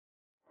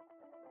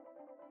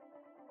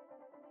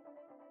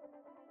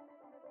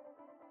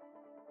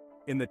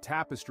In the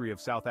tapestry of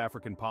South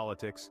African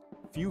politics,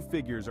 few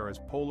figures are as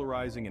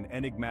polarizing and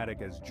enigmatic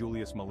as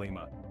Julius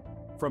Malema.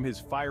 From his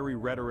fiery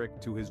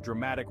rhetoric to his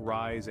dramatic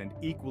rise and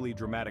equally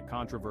dramatic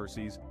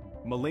controversies,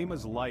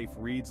 Malema's life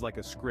reads like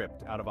a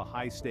script out of a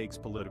high-stakes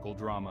political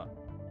drama.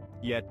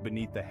 Yet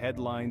beneath the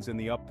headlines and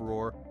the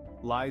uproar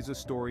lies a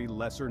story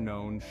lesser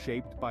known,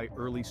 shaped by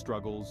early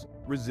struggles,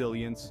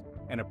 resilience,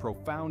 and a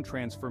profound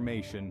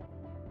transformation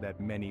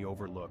that many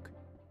overlook.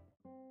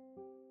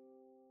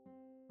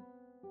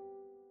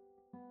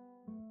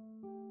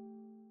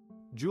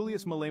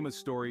 Julius Malema's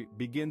story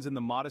begins in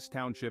the modest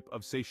township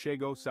of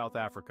Seshego, South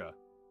Africa.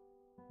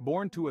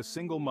 Born to a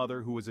single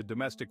mother who was a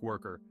domestic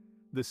worker,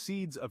 the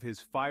seeds of his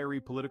fiery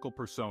political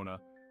persona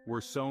were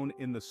sown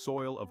in the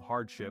soil of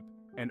hardship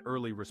and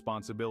early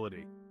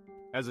responsibility.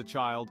 As a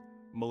child,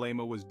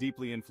 Malema was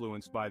deeply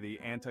influenced by the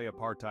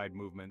anti-apartheid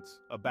movements,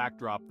 a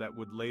backdrop that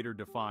would later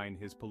define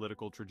his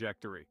political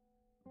trajectory.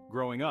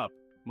 Growing up,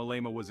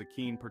 Malema was a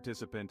keen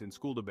participant in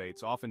school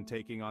debates, often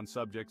taking on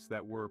subjects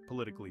that were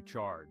politically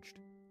charged.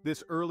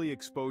 This early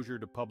exposure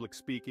to public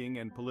speaking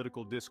and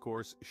political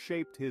discourse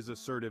shaped his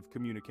assertive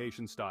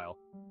communication style.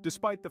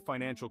 Despite the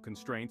financial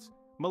constraints,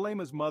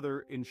 Malema's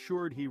mother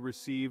ensured he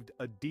received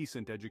a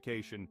decent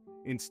education,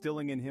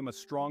 instilling in him a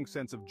strong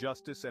sense of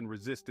justice and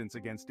resistance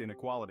against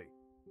inequality.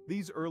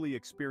 These early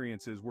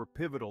experiences were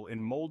pivotal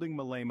in molding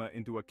Malema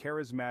into a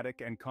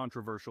charismatic and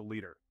controversial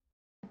leader.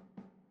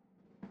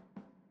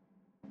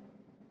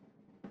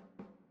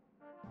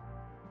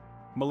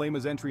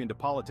 Malema's entry into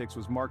politics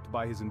was marked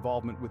by his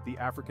involvement with the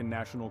African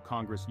National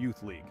Congress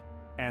Youth League,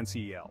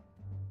 ANCL.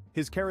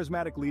 His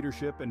charismatic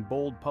leadership and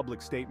bold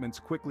public statements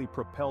quickly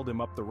propelled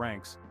him up the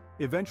ranks,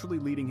 eventually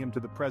leading him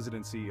to the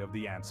presidency of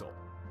the ANCL.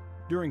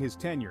 During his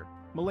tenure,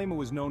 Malema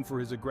was known for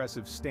his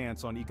aggressive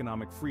stance on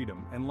economic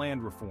freedom and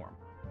land reform,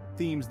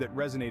 themes that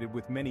resonated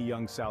with many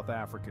young South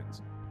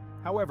Africans.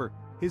 However,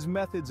 his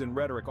methods and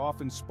rhetoric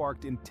often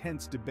sparked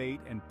intense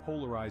debate and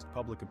polarized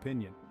public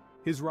opinion.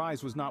 His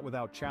rise was not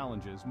without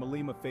challenges.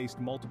 Malema faced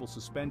multiple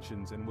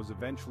suspensions and was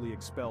eventually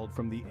expelled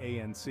from the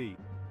ANC.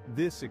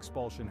 This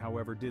expulsion,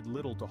 however, did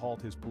little to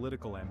halt his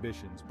political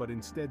ambitions, but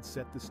instead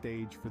set the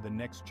stage for the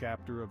next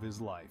chapter of his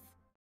life.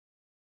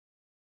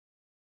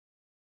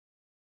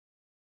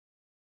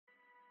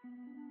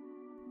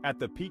 At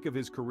the peak of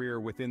his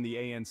career within the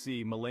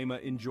ANC, Malema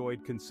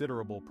enjoyed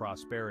considerable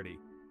prosperity.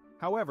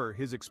 However,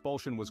 his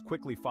expulsion was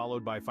quickly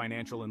followed by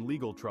financial and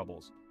legal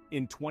troubles.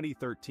 In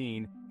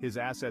 2013, his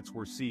assets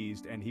were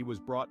seized and he was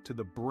brought to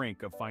the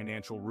brink of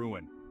financial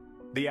ruin.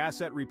 The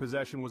asset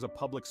repossession was a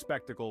public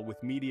spectacle,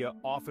 with media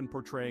often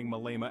portraying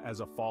Malema as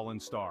a fallen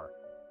star.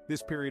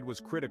 This period was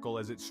critical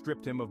as it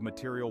stripped him of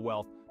material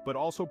wealth, but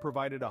also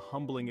provided a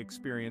humbling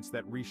experience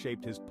that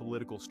reshaped his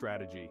political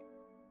strategy.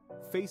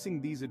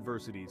 Facing these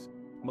adversities,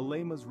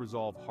 Malema's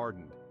resolve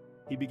hardened.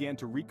 He began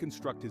to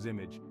reconstruct his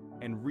image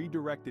and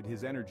redirected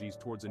his energies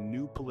towards a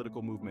new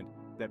political movement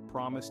that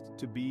promised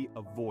to be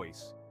a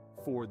voice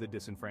for the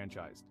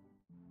disenfranchised.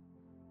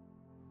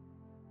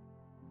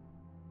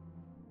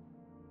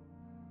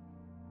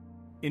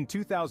 In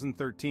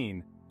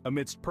 2013,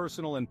 amidst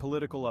personal and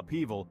political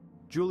upheaval,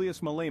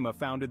 Julius Malema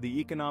founded the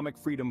Economic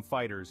Freedom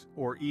Fighters,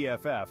 or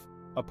EFF,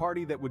 a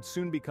party that would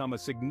soon become a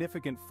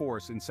significant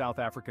force in South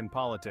African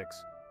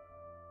politics.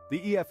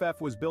 The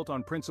EFF was built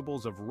on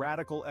principles of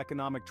radical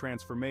economic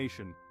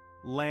transformation,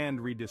 land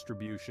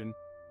redistribution,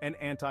 and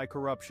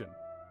anti-corruption.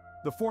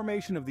 The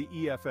formation of the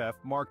EFF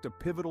marked a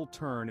pivotal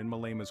turn in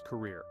Malema's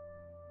career.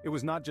 It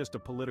was not just a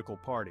political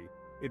party,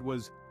 it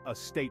was a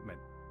statement,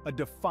 a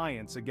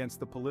defiance against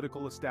the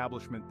political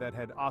establishment that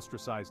had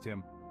ostracized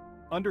him.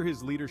 Under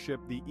his leadership,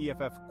 the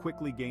EFF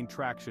quickly gained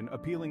traction,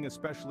 appealing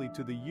especially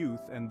to the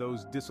youth and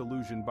those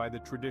disillusioned by the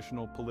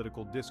traditional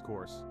political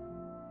discourse.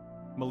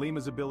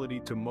 Malema's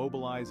ability to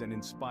mobilize and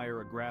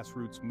inspire a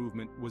grassroots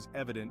movement was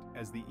evident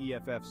as the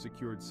EFF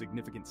secured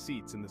significant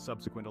seats in the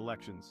subsequent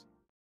elections.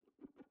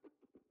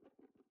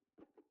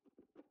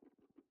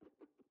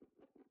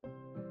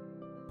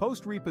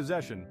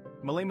 Post-repossession,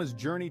 Malema's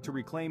journey to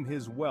reclaim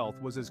his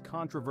wealth was as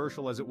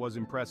controversial as it was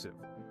impressive.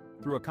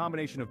 Through a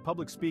combination of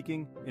public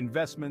speaking,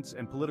 investments,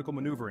 and political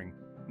maneuvering,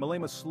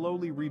 Malema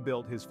slowly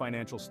rebuilt his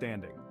financial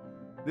standing.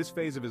 This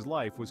phase of his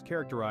life was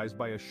characterized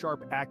by a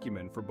sharp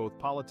acumen for both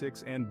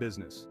politics and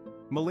business.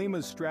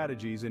 Malema's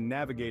strategies in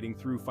navigating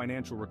through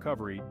financial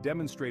recovery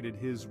demonstrated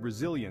his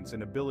resilience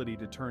and ability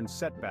to turn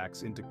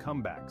setbacks into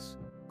comebacks.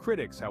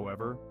 Critics,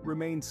 however,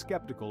 remained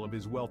skeptical of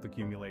his wealth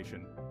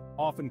accumulation,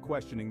 often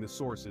questioning the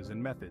sources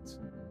and methods.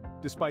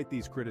 Despite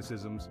these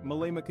criticisms,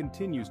 Malema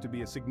continues to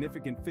be a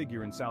significant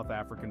figure in South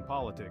African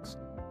politics,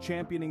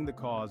 championing the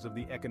cause of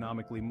the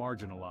economically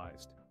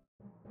marginalized.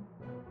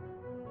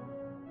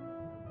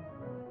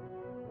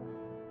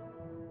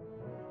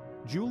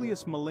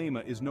 Julius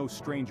Malema is no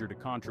stranger to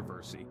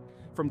controversy.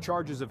 From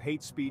charges of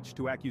hate speech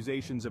to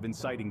accusations of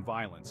inciting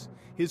violence,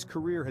 his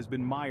career has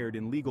been mired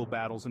in legal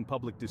battles and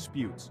public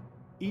disputes.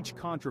 Each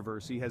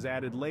controversy has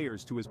added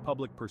layers to his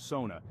public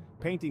persona,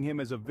 painting him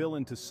as a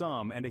villain to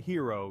some and a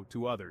hero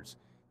to others.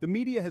 The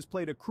media has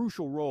played a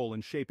crucial role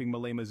in shaping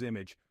Malema's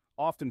image,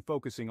 often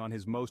focusing on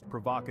his most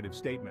provocative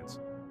statements.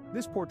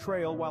 This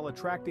portrayal, while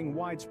attracting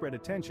widespread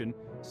attention,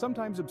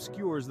 sometimes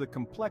obscures the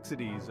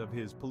complexities of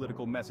his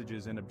political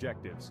messages and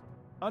objectives.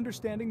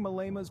 Understanding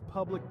Malema's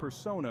public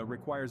persona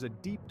requires a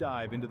deep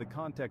dive into the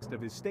context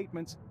of his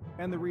statements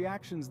and the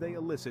reactions they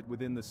elicit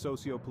within the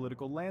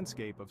socio-political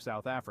landscape of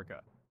South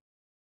Africa.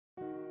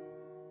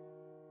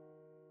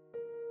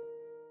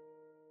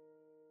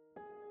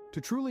 To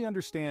truly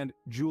understand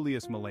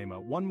Julius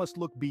Malema, one must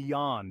look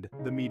beyond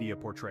the media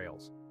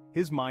portrayals.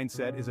 His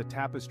mindset is a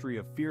tapestry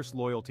of fierce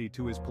loyalty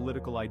to his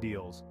political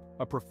ideals,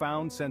 a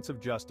profound sense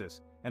of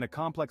justice, and a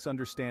complex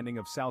understanding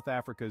of South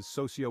Africa's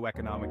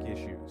socio-economic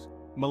issues.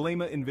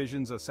 Malema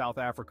envisions a South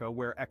Africa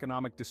where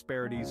economic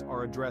disparities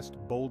are addressed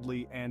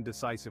boldly and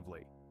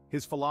decisively.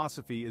 His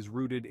philosophy is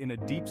rooted in a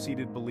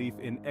deep-seated belief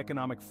in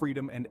economic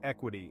freedom and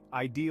equity,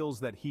 ideals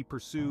that he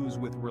pursues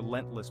with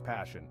relentless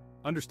passion.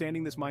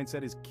 Understanding this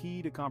mindset is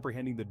key to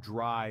comprehending the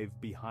drive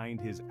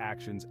behind his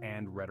actions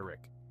and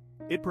rhetoric.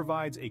 It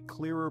provides a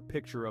clearer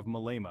picture of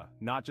Malema,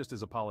 not just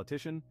as a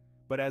politician,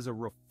 but as a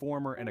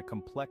reformer and a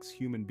complex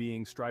human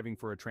being striving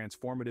for a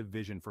transformative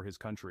vision for his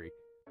country.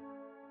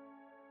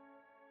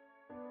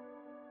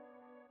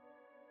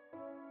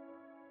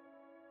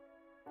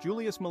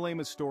 Julius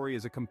Malema's story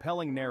is a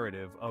compelling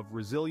narrative of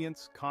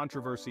resilience,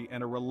 controversy,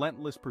 and a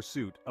relentless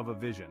pursuit of a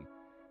vision.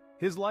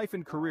 His life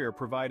and career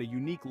provide a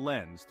unique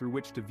lens through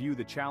which to view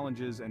the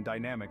challenges and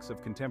dynamics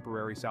of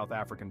contemporary South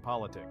African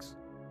politics.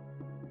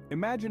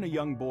 Imagine a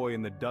young boy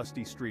in the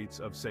dusty streets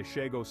of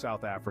Seshego,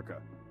 South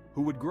Africa,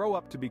 who would grow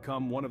up to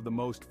become one of the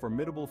most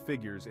formidable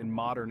figures in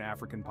modern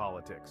African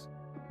politics.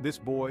 This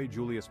boy,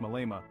 Julius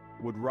Malema,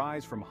 would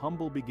rise from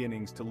humble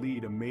beginnings to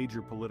lead a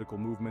major political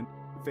movement,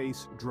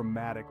 face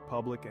dramatic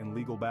public and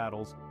legal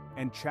battles,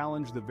 and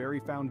challenge the very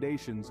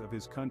foundations of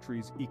his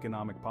country's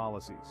economic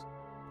policies.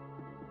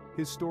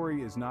 His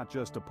story is not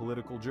just a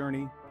political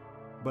journey,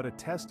 but a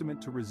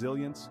testament to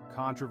resilience,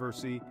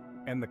 controversy,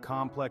 and the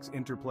complex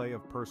interplay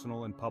of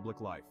personal and public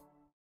life.